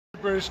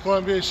British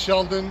Columbia,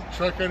 Sheldon,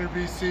 Truck Hunter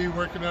BC,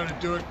 working out of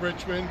Duick,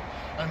 Richmond.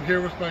 I'm here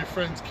with my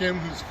friends Kim,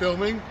 who's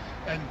filming,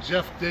 and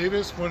Jeff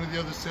Davis, one of the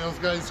other sales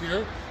guys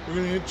here. We're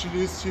going to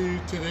introduce you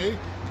today.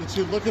 Did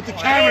you look at the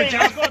camera,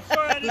 Jeff?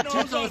 The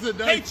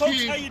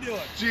 2019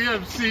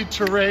 GMC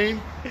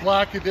Terrain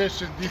Black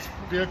Edition. These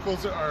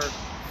vehicles are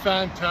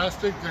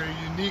fantastic. They're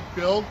a unique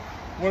build.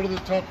 What are the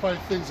top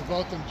 5 things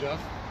about them,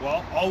 Jeff?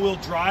 Well, all-wheel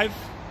drive.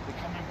 They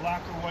come in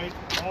black or white.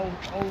 All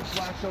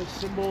blacked out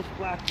symbols,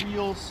 black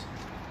wheels.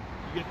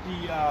 You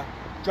get the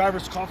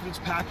driver's confidence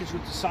package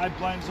with the side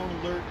blind zone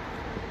alert,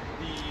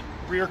 the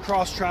rear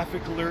cross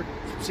traffic alert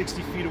from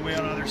 60 feet away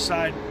on either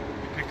side.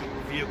 You pick up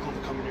the vehicle to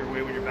come in your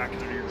way when you're backing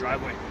out of your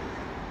driveway.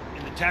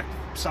 In the tech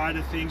side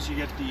of things, you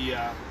get the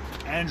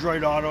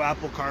Android Auto,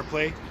 Apple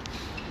CarPlay,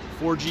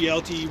 4G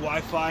LTE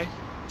Wi-Fi,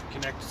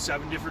 connect to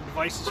 7 different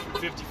devices from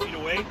 50 feet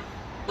away,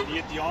 and you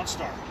get the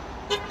OnStar.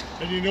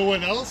 And you know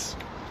what else?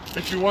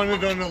 If you want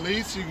it on a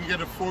lease, you can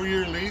get a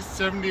 4-year lease,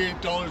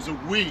 $78 a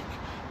week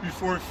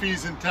before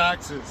fees and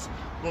taxes,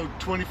 about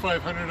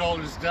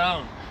 $2,500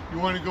 down. You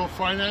want to go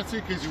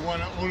financing because you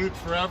want to own it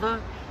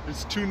forever?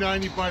 It's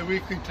 $290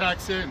 bi-weekly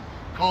tax in.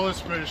 Call us,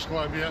 British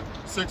Columbia,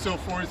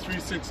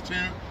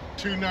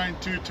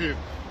 604-362-2922.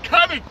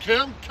 Cut it,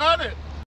 Kim, cut it!